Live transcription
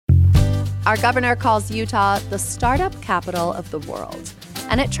Our governor calls Utah the startup capital of the world,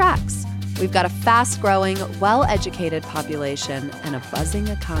 and it tracks. We've got a fast-growing, well-educated population and a buzzing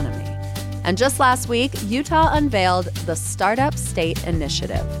economy. And just last week, Utah unveiled the Startup State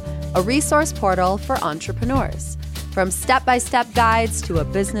Initiative, a resource portal for entrepreneurs. From step-by-step guides to a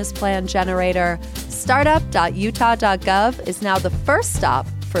business plan generator, startup.utah.gov is now the first stop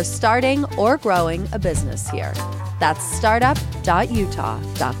for starting or growing a business here. That's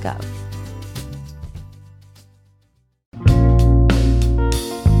startup.utah.gov.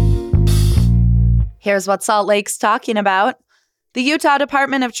 Here's what Salt Lake's talking about. The Utah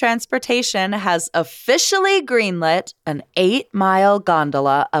Department of Transportation has officially greenlit an 8-mile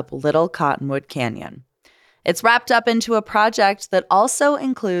gondola up Little Cottonwood Canyon. It's wrapped up into a project that also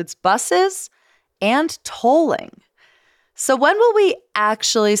includes buses and tolling. So when will we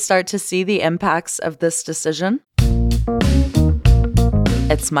actually start to see the impacts of this decision?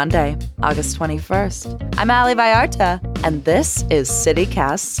 It's Monday, August 21st. I'm Ali Vallarta, and this is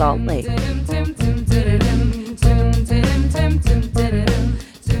CityCast Salt Lake.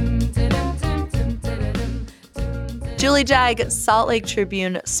 Julie Jag, Salt Lake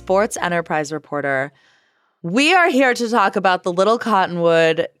Tribune sports enterprise reporter. We are here to talk about the Little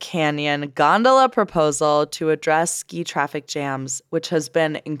Cottonwood Canyon gondola proposal to address ski traffic jams, which has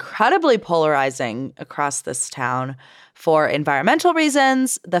been incredibly polarizing across this town for environmental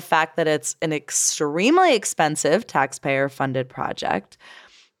reasons, the fact that it's an extremely expensive taxpayer-funded project.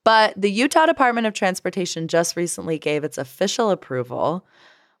 But the Utah Department of Transportation just recently gave its official approval.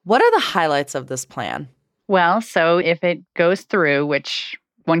 What are the highlights of this plan? Well, so if it goes through, which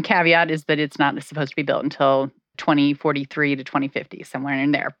one caveat is that it's not supposed to be built until 2043 to 2050, somewhere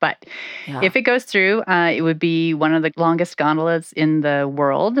in there. But if it goes through, it would be one of the longest gondolas in the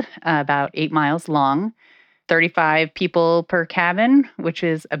world, about 8 miles long, 35 people per cabin, which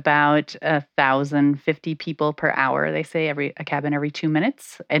is about 1,050 people per hour. They say a cabin every 2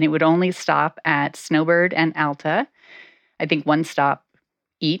 minutes. And it would only stop at Snowbird and Alta. I think one stop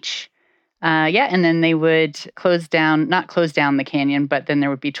each. And then they would not close down the canyon, but then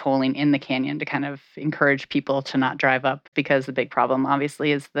there would be tolling in the canyon to kind of encourage people to not drive up, because the big problem,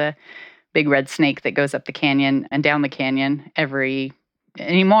 obviously, is the big red snake that goes up the canyon and down the canyon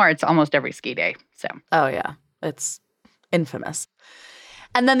anymore, it's almost every ski day. So. Oh, yeah. It's infamous.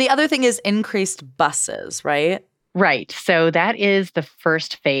 And then the other thing is increased buses, right? Right. So that is the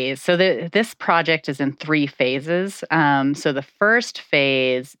first phase. So this project is in 3 phases. So the first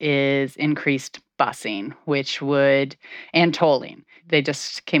phase is increased busing, and tolling. They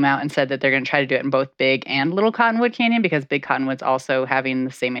just came out and said that they're going to try to do it in both Big and Little Cottonwood Canyon, because Big Cottonwood's also having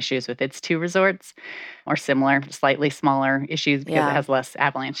the same issues with its 2 resorts, or similar, slightly smaller issues because it has less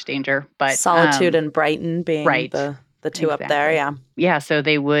avalanche danger. But Solitude and Brighton being the 2 up there, yeah. Yeah, so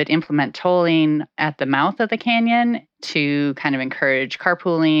they would implement tolling at the mouth of the canyon to kind of encourage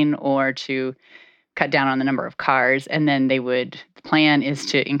carpooling or to cut down on the number of cars. And then the plan is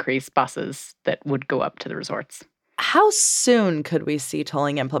to increase buses that would go up to the resorts. How soon could we see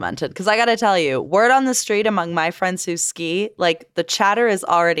tolling implemented? Because I got to tell you, word on the street among my friends who ski, the chatter is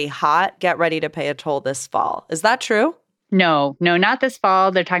already hot. Get ready to pay a toll this fall. Is that true? No, not this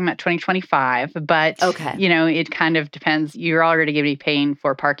fall. They're talking about 2025. But, okay. It kind of depends. You're already going to be paying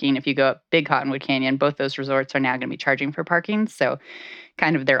for parking if you go up Big Cottonwood Canyon. Both those resorts are now going to be charging for parking. So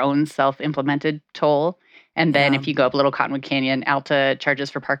kind of their own self-implemented toll. And then if you go up Little Cottonwood Canyon, Alta charges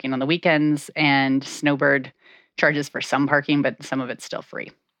for parking on the weekends, and Snowbird charges for some parking, but some of it's still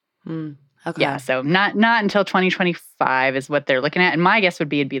free. Okay. Yeah, so not until 2025 is what they're looking at. And my guess would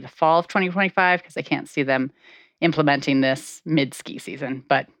be it'd be the fall of 2025, because I can't see them implementing this mid-ski season.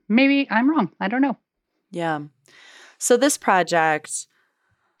 But maybe I'm wrong. I don't know. Yeah. So this project,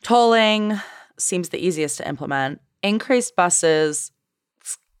 tolling seems the easiest to implement. Increased buses,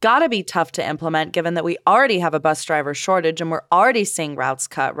 it's got to be tough to implement given that we already have a bus driver shortage and we're already seeing routes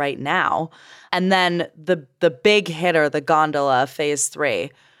cut right now. And then the big hitter, the gondola, phase 3.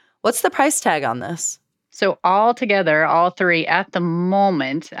 What's the price tag on this? So all together, all 3 at the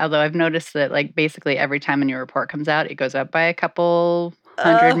moment, although I've noticed that basically every time a new report comes out, it goes up by a couple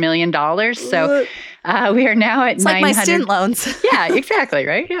 $100 million. So we are now at it's like my student loans. Yeah, exactly,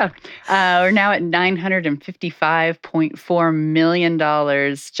 right? Yeah. We're now at $955.4 million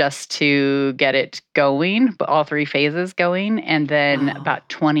just to get it going, but all 3 phases going, and then about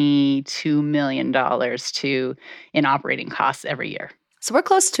 $22 million in operating costs every year. So we're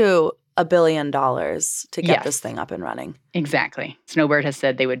close to $1 billion to get this thing up and running. Exactly. Snowbird has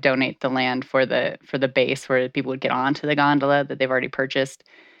said they would donate the land for the base where people would get onto the gondola that they've already purchased.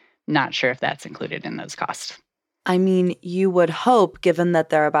 Not sure if that's included in those costs. I mean, you would hope, given that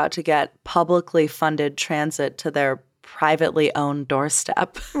they're about to get publicly funded transit to their privately owned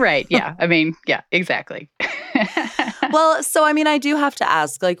doorstep. Right. Yeah. I mean, yeah, exactly. Well, so I mean, I do have to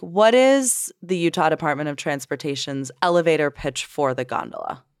ask, like, what is the Utah Department of Transportation's elevator pitch for the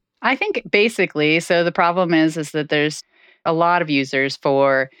gondola? I think basically, so the problem is that there's a lot of users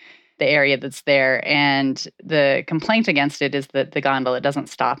for the area that's there, and the complaint against it is that the gondola doesn't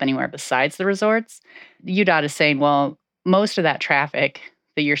stop anywhere besides the resorts. UDOT is saying, well, most of that traffic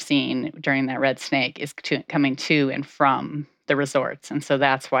that you're seeing during that red snake is coming to and from the resorts, and so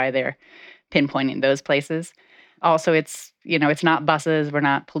that's why they're pinpointing those places. Also, it's not buses. We're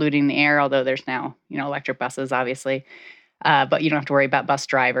not polluting the air, although there's now, electric buses, obviously. But you don't have to worry about bus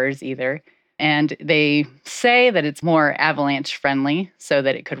drivers either. And they say that it's more avalanche friendly so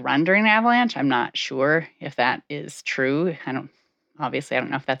that it could run during an avalanche. I'm not sure if that is true. I don't know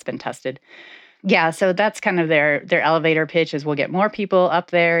if that's been tested. Yeah, so that's kind of their elevator pitch is we'll get more people up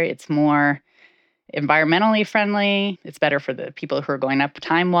there. It's more environmentally friendly. It's better for the people who are going up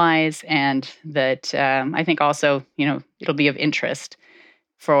time-wise. And that I think also, it'll be of interest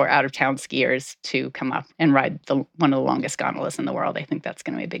for out-of-town skiers to come up and ride one of the longest gondolas in the world. I think that's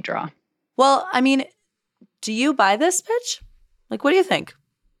going to be a big draw. Well, I mean, do you buy this pitch? Like, what do you think?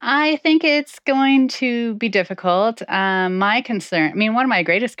 I think it's going to be difficult. My concern, one of my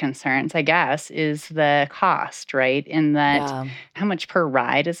greatest concerns, I guess, is the cost, right? In that, how much per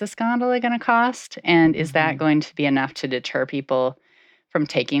ride is this gondola going to cost? And is that going to be enough to deter people from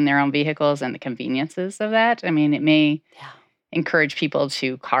taking their own vehicles and the conveniences of that? I mean, it may encourage people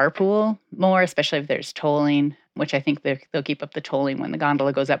to carpool more, especially if there's tolling, which I think they'll keep up the tolling when the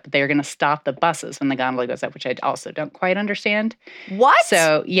gondola goes up, but they're going to stop the buses when the gondola goes up, which I also don't quite understand. What?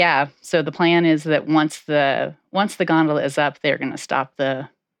 So, yeah. So the plan is that once the gondola is up, they're going to stop the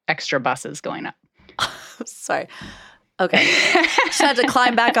extra buses going up. Sorry. Okay. Just had to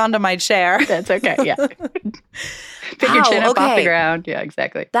climb back onto my chair. That's okay. Yeah. Pick your chin up off the ground. Yeah,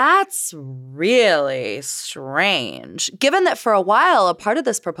 exactly. That's really strange. Given that for a while, a part of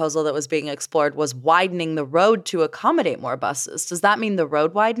this proposal that was being explored was widening the road to accommodate more buses. Does that mean the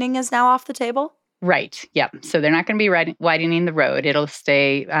road widening is now off the table? Right. Yeah. So they're not going to be widening the road. It'll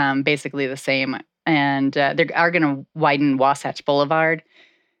stay basically the same. And they are going to widen Wasatch Boulevard,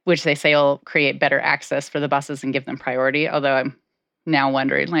 which they say will create better access for the buses and give them priority. Although I'm now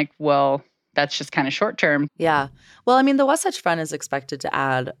wondering, that's just kind of short term. Yeah. Well, I mean, the Wasatch Front is expected to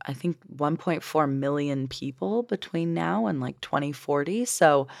add, I think, 1.4 million people between now and 2040.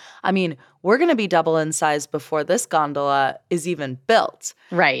 So, I mean, we're going to be double in size before this gondola is even built.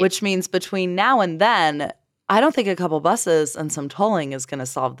 Right. Which means between now and then, I don't think a couple buses and some tolling is going to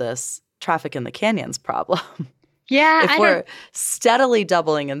solve this traffic in the canyons problem. Yeah. If we're steadily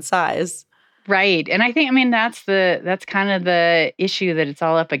doubling in size. Right. And I think, that's kind of the issue that it's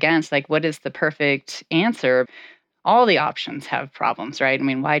all up against. Like, what is the perfect answer? All the options have problems, right?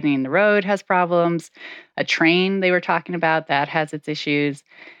 Widening the road has problems. A train they were talking about, that has its issues.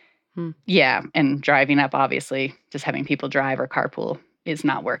 Yeah. And driving up, obviously, just having people drive or carpool is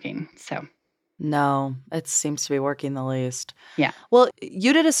not working. So. No, it seems to be working the least. Yeah. Well,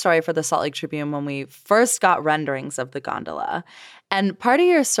 you did a story for the Salt Lake Tribune when we first got renderings of the gondola. And part of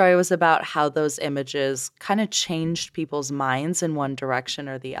your story was about how those images kind of changed people's minds in one direction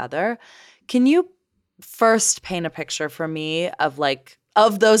or the other. Can you first paint a picture for me of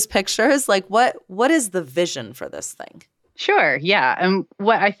those pictures? What is the vision for this thing? Sure, yeah. And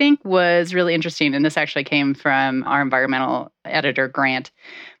what I think was really interesting, and this actually came from our environmental editor, Grant,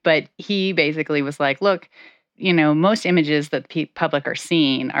 but he basically was like, look, most images that the public are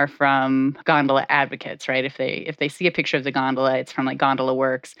seeing are from gondola advocates, right? If they see a picture of the gondola, it's from Gondola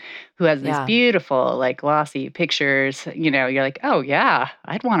Works, who has these beautiful, glossy pictures. You're like, oh, yeah,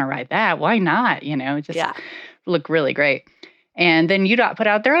 I'd want to ride that. Why not? Look really great. And then UDOT put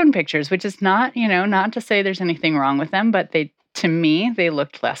out their own pictures, which is not to say there's anything wrong with them, but to me, they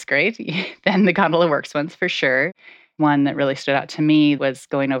looked less great than the Gondola Works ones for sure. One that really stood out to me was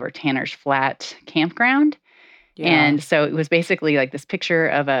going over Tanner's Flat campground. Yeah. And so it was basically this picture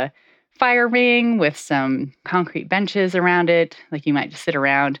of a fire ring with some concrete benches around it, you might just sit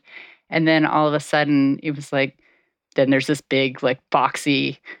around. And then all of a sudden, it was then there's this big,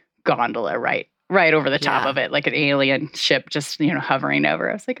 boxy gondola, right over the top of it, like an alien ship just, hovering over.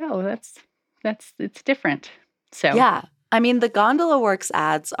 I was like, oh, it's different. So yeah. The Gondola Works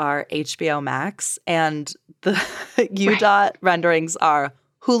ads are HBO Max and the UDOT renderings are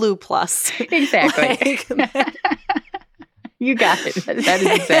Hulu Plus. Exactly. You got it. That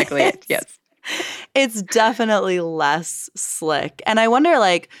is exactly it. Yes. It's definitely less slick. And I wonder,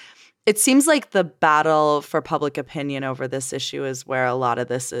 it seems like the battle for public opinion over this issue is where a lot of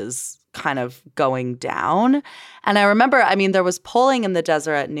this is kind of going down. And I remember, there was polling in the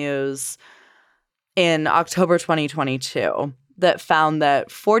Deseret News in October 2022 that found that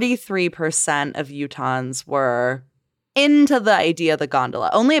 43% of Utahns were into the idea of the gondola.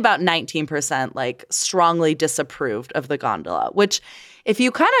 Only about 19% strongly disapproved of the gondola, which if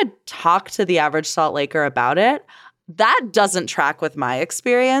you kind of talk to the average Salt Laker about it, that doesn't track with my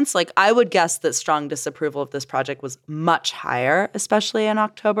experience. I would guess that strong disapproval of this project was much higher, especially in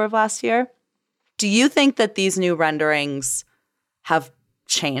October of last year. Do you think that these new renderings have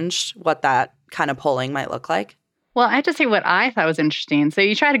changed what that kind of polling might look like? Well, I have to say what I thought was interesting. So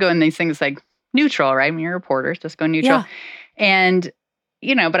you try to go in these things neutral, right? When you're a reporter, just go neutral. Yeah. And,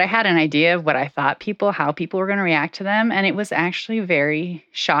 but I had an idea of what I thought how people were going to react to them. And it was actually very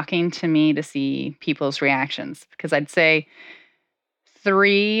shocking to me to see people's reactions, because I'd say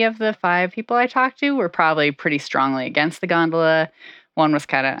 3 of the 5 people I talked to were probably pretty strongly against the gondola. One was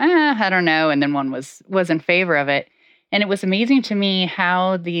kind of, I don't know. And then one was in favor of it. And it was amazing to me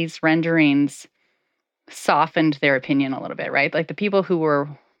how these renderings softened their opinion a little bit, right? The people who were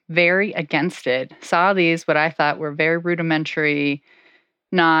very against it saw these, what I thought were very rudimentary,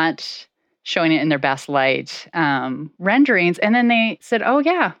 not showing it in their best light renderings. And then they said, oh,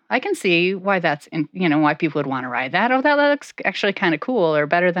 yeah, I can see why why people would want to ride that. Oh, that looks actually kind of cool, or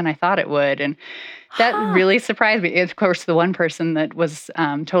better than I thought it would. And that really surprised me. Of course, the one person that was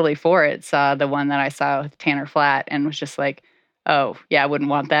totally for it saw the one that I saw with Tanner Flat and was just like, oh, yeah, I wouldn't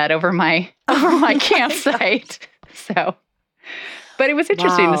want that over my campsite. So, but it was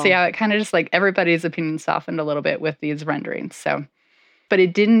interesting to see how it kind of just everybody's opinion softened a little bit with these renderings. So, but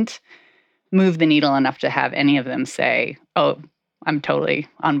it didn't move the needle enough to have any of them say, oh, I'm totally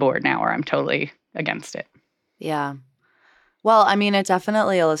on board now, or I'm totally against it. Yeah. Well, it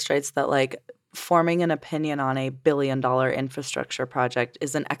definitely illustrates that forming an opinion on a billion-dollar infrastructure project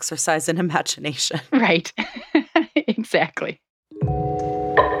is an exercise in imagination. Right. Exactly.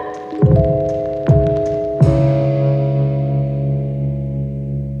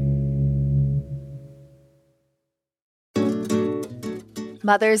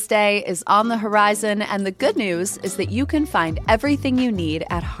 Mother's Day is on the horizon, and the good news is that you can find everything you need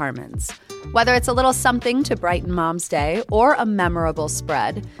at Harmon's. Whether it's a little something to brighten Mom's Day or a memorable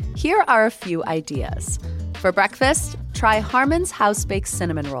spread, here are a few ideas. For breakfast, try Harmon's house-baked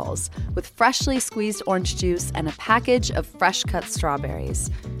cinnamon rolls with freshly squeezed orange juice and a package of fresh-cut strawberries.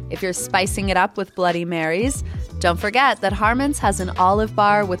 If you're spicing it up with Bloody Marys, don't forget that Harmon's has an olive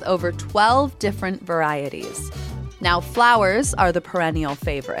bar with over 12 different varieties. Now, flowers are the perennial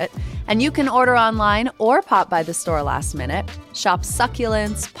favorite, and you can order online or pop by the store last minute. Shop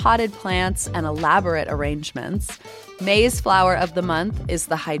succulents, potted plants, and elaborate arrangements. May's flower of the month is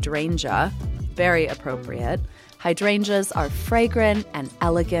the hydrangea. Very appropriate. Hydrangeas are fragrant and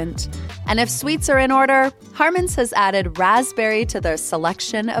elegant. And if sweets are in order, Harmon's has added raspberry to their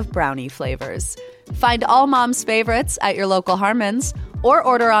selection of brownie flavors. Find all Mom's favorites at your local Harmon's or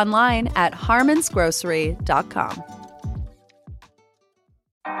order online at harmonsgrocery.com.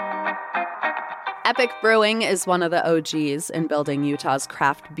 Epic Brewing is one of the OGs in building Utah's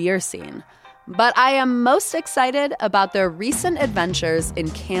craft beer scene. But I am most excited about their recent adventures in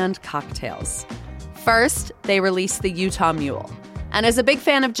canned cocktails. First, they released the Utah Mule. And as a big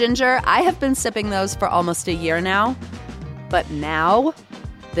fan of ginger, I have been sipping those for almost a year now. But now,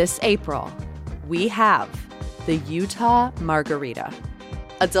 this April, we have the Utah Margarita.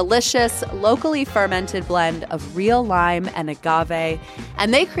 A delicious, locally fermented blend of real lime and agave,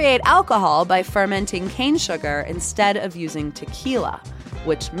 and they create alcohol by fermenting cane sugar instead of using tequila,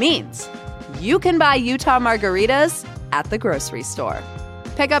 which means you can buy Utah Margaritas at the grocery store.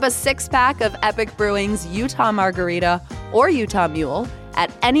 Pick up a 6-pack of Epic Brewing's Utah Margarita or Utah Mule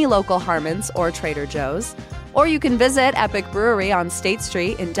at any local Harmon's or Trader Joe's, or you can visit Epic Brewery on State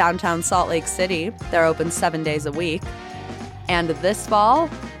Street in downtown Salt Lake City. They're open 7 days a week. And this fall,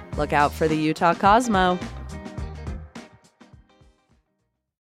 look out for the Utah Cosmo.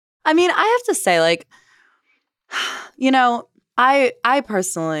 I have to say, I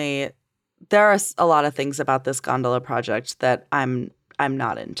personally, there are a lot of things about this gondola project that I'm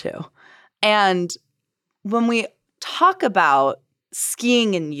not into. And when we talk about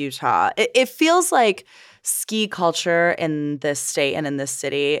skiing in Utah, it feels like ski culture in this state and in this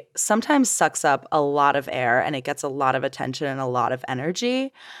city sometimes sucks up a lot of air and it gets a lot of attention and a lot of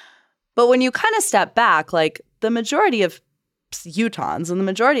energy. But when you kind of step back, the majority of Utahns and the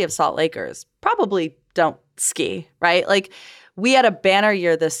majority of Salt Lakers probably don't ski, right? We had a banner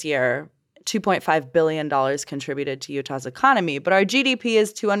year this year $2.5 billion contributed to Utah's economy, but our GDP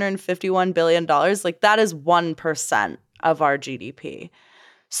is $251 billion. Like, that is 1% of our GDP.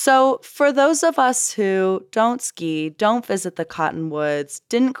 So for those of us who don't ski, don't visit the cottonwoods,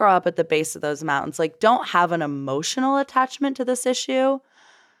 didn't grow up at the base of those mountains, like, don't have an emotional attachment to this issue,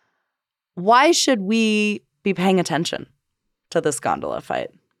 why should we be paying attention to this gondola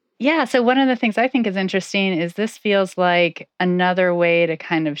fight? Yeah, so one of the things I think is interesting is this feels like another way to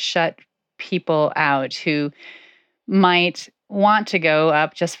kind of shut people out who might want to go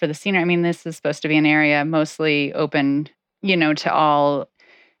up just for the scenery. I mean, this is supposed to be an area mostly open, to all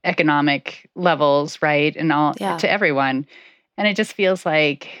economic levels, right? And all to everyone. And it just feels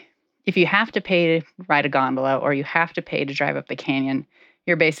like if you have to pay to ride a gondola or you have to pay to drive up the canyon,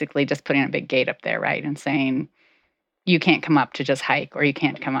 you're basically just putting a big gate up there, right? And saying, you can't come up to just hike, or you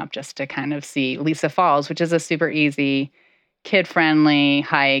can't come up just to kind of see Lisa Falls, which is a super easy, kid-friendly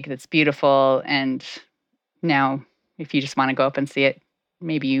hike that's beautiful. And now, if you just want to go up and see it,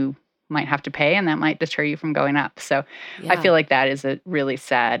 maybe you might have to pay, and that might deter you from going up. So I feel like that is a really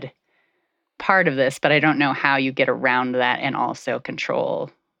sad part of this, but I don't know how you get around that and also control,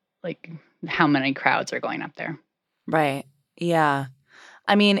 like, how many crowds are going up there. Right. Yeah.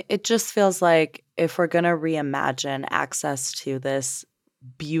 I mean, it just feels like if we're going to reimagine access to this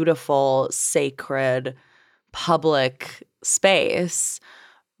beautiful, sacred, public space,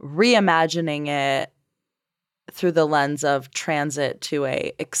 reimagining it through the lens of transit to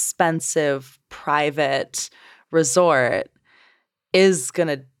a expensive private resort is going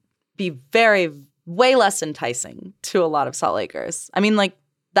to be way less enticing to a lot of Salt Lakers. I mean, like,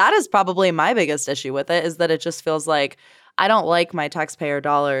 that is probably my biggest issue with it, is that it just feels like I don't like my taxpayer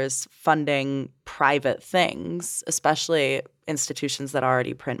dollars funding private things, especially institutions that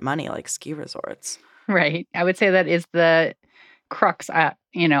already print money like ski resorts. Right. I would say that is the crux,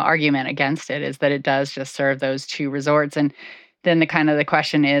 argument against it, is that it does just serve those two resorts. And then the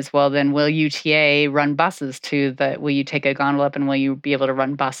question is, well, then will UTA run buses will you take a gondola up and will you be able to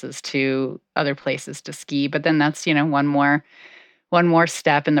run buses to other places to ski? But then that's, one more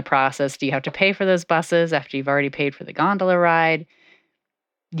step in the process. Do you have to pay for those buses after you've already paid for the gondola ride?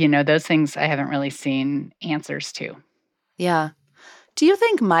 Those things I haven't really seen answers to. Yeah. Do you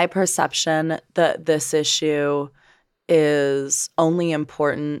think my perception that this issue is only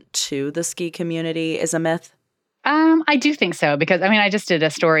important to the ski community is a myth? I do think so, because I just did a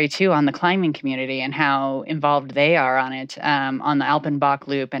story too on the climbing community and how involved they are on it, on the Alpenbach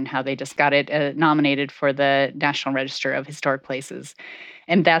Loop, and how they just got it nominated for the National Register of Historic Places.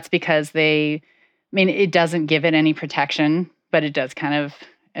 And that's because it doesn't give it any protection, but it does kind of,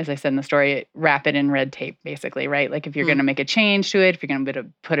 as I said in the story, wrap it in red tape, basically, right? Like, if you're going to make a change to it, if you're going to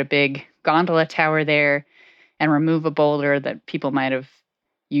put a big gondola tower there and remove a boulder that people might have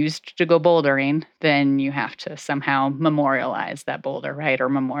used to go bouldering, then you have to somehow memorialize that boulder, right? Or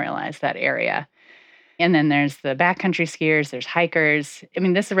memorialize that area. And then there's the backcountry skiers, there's hikers.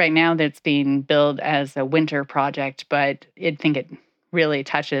 This is right now that's being billed as a winter project, but I think it really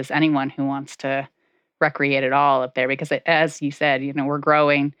touches anyone who wants to recreate at all up there, because as you said, we're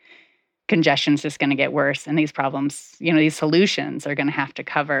growing, congestion's just going to get worse. And these problems, these solutions are going to have to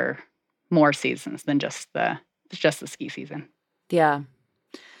cover more seasons than just the ski season. Yeah.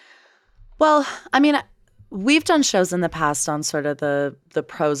 Well, we've done shows in the past on sort of the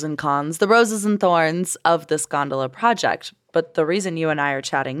pros and cons, the roses and thorns of this gondola project. But the reason you and I are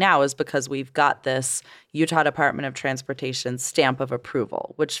chatting now is because we've got this Utah Department of Transportation stamp of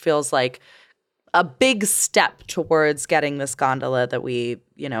approval, which feels like a big step towards getting this gondola that we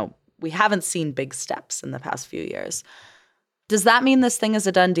haven't seen big steps in the past few years. Does that mean this thing is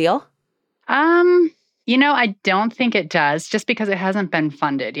a done deal? I don't think it does, just because it hasn't been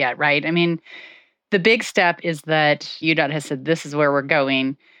funded yet, right? The big step is that UDOT has said, this is where we're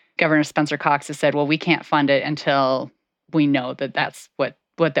going. Governor Spencer Cox has said, well, we can't fund it until we know that that's what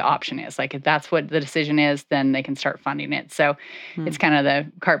the option is. Like, if that's what the decision is, then they can start funding it. So it's kind of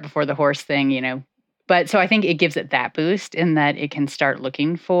the cart before the horse thing, But so I think it gives it that boost in that it can start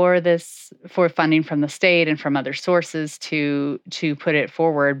looking for funding from the state and from other sources to put it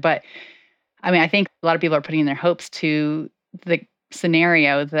forward. But I think a lot of people are putting their hopes to the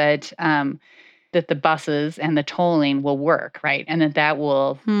scenario that that the buses and the tolling will work, right? And that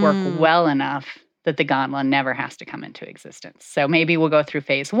will work well enough that the gondola never has to come into existence. So maybe we'll go through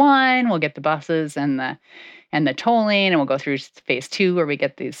phase 1, we'll get the buses and the tolling, and we'll go through phase 2 where we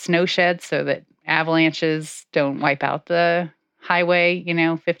get these snow sheds so that avalanches don't wipe out the highway,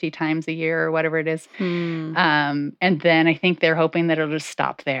 50 times a year or whatever it is. And then I think they're hoping that it'll just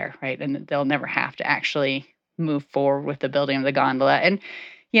stop there, right? And they'll never have to actually move forward with the building of the gondola. And,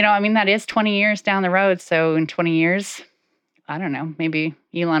 that is 20 years down the road. So in 20 years, I don't know, maybe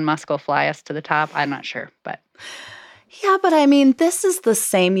Elon Musk will fly us to the top. I'm not sure, but. Yeah, but this is the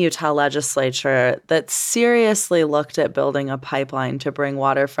same Utah legislature that seriously looked at building a pipeline to bring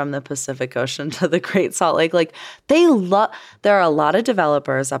water from the Pacific Ocean to the Great Salt Lake. Like, there are a lot of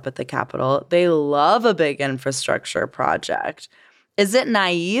developers up at the Capitol. They love a big infrastructure project. Is it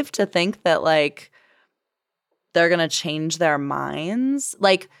naive to think that, like, they're going to change their minds?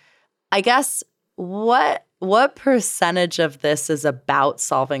 Like, I guess what percentage of this is about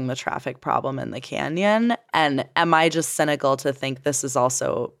solving the traffic problem in the canyon? And am I just cynical to think this is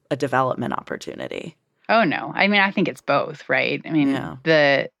also a development opportunity? Oh, no. I think it's both, right?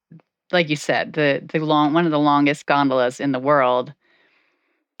 Like you said, one of the longest gondolas in the world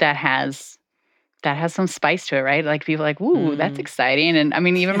that has some spice to it, right? Like, people are like, ooh, that's exciting. And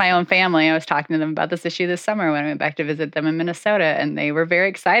even my own family, I was talking to them about this issue this summer when I went back to visit them in Minnesota, and they were very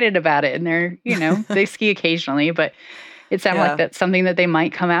excited about it. And they're, they ski occasionally, but it sounded like that's something that they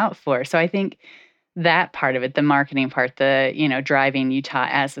might come out for. So I think that part of it, the marketing part, the, driving Utah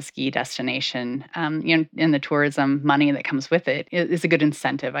as a ski destination, and the tourism money that comes with it is a good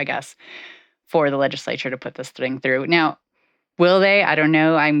incentive, I guess, for the legislature to put this thing through. Now, will they? I don't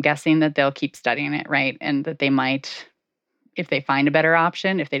know. I'm guessing that they'll keep studying it, right? And that they might, if they find a better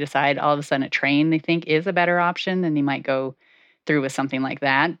option, if they decide all of a sudden a train they think is a better option, then they might go through with something like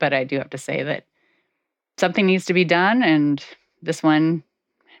that. But I do have to say that something needs to be done, and this one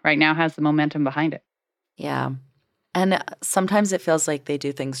right now has the momentum behind it. Yeah. And sometimes it feels like they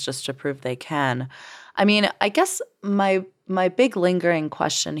do things just to prove they can. I guess my big lingering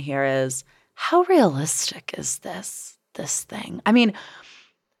question here is, how realistic is this thing?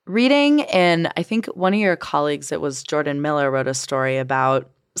 Reading in, I think one of your colleagues, it was Jordan Miller, wrote a story about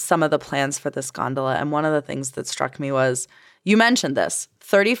some of the plans for this gondola. And one of the things that struck me was, you mentioned this,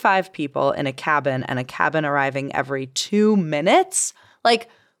 35 people in a cabin, and a cabin arriving every 2 minutes. Like,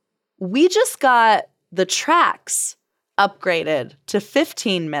 we just got the tracks upgraded to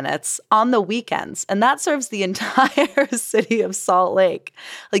 15 minutes on the weekends, and that serves the entire city of Salt Lake.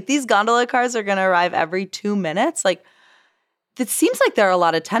 Like, these gondola cars are going to arrive every 2 minutes. Like, it seems like there are a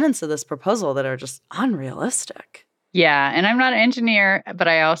lot of tenets of this proposal that are just unrealistic. Yeah, and I'm not an engineer, but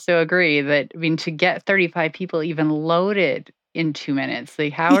I also agree that, to get 35 people even loaded in 2 minutes,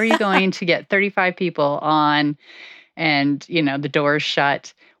 like, how are you going to get 35 people on and, the doors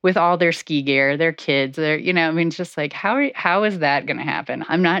shut with all their ski gear, their kids, it's just like, how is that going to happen?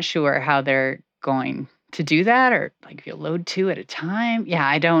 I'm not sure how they're going to do that, or like, if you load 2 at a time. Yeah,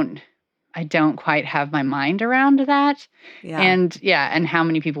 I don't quite have my mind around that. Yeah. And how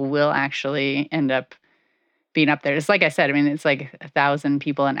many people will actually end up being up there. It's like I said, it's like 1,000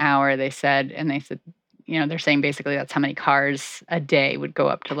 people an hour, they said, and they said, they're saying basically that's how many cars a day would go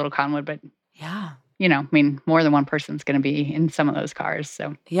up to Little Cottonwood, but yeah. More than one person's going to be in some of those cars.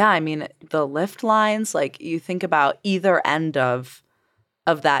 So yeah, the lift lines, like, you think about either end of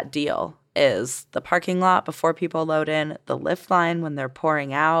that deal is the parking lot before people load in, the lift line when they're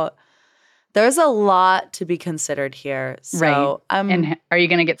pouring out. There's a lot to be considered here. So, right. And are you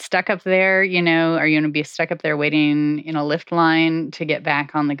going to get stuck up there? Are you going to be stuck up there waiting in a lift line to get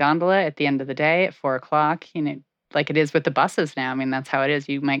back on the gondola at the end of the day at 4:00? Like it is with the buses now. That's how it is.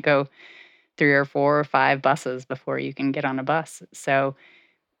 You might go 3 or 4 or 5 buses before you can get on a bus. So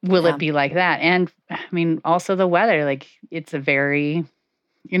will it be like that? And also the weather, like, it's a very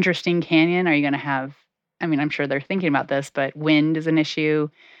interesting canyon. Are you going to have, I'm sure they're thinking about this, but wind is an issue.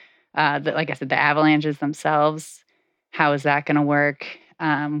 Like I said, the avalanches themselves, how is that going to work?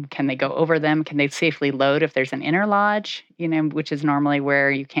 Can they go over them? Can they safely load if there's an inner lodge, which is normally where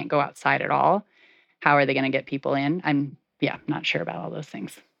you can't go outside at all? How are they going to get people in? I'm not sure about all those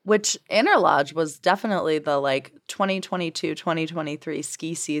things. Which inner lodge was definitely the 2022, 2023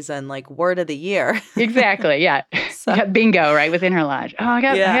 ski season, word of the year. Exactly. Yeah. So. Got bingo, right, with inner lodge. Oh, I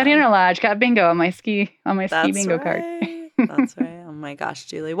got inner lodge, got bingo on my ski bingo card. That's right. Oh my gosh,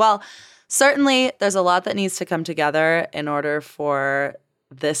 Julie. Well, certainly there's a lot that needs to come together in order for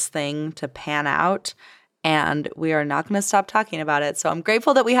this thing to pan out. And we are not going to stop talking about it. So I'm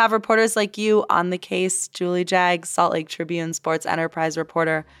grateful that we have reporters like you on the case. Julie Jagg, Salt Lake Tribune Sports Enterprise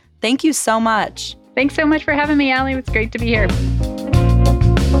reporter. Thank you so much. Thanks so much for having me, Allie. It's great to be here.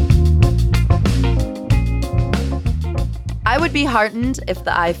 I would be heartened if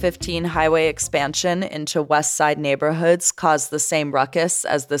the I-15 highway expansion into West Side neighborhoods caused the same ruckus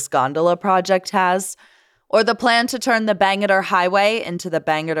as this gondola project has, or the plan to turn the Bangerter Highway into the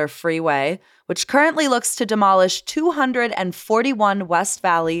Bangerter Freeway, which currently looks to demolish 241 West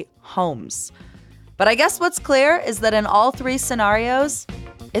Valley homes. But I guess what's clear is that in all 3 scenarios,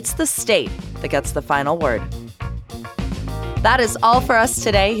 it's the state that gets the final word. That is all for us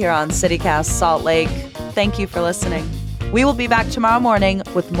today here on CityCast Salt Lake. Thank you for listening. We will be back tomorrow morning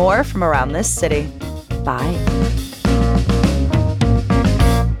with more from around this city. Bye.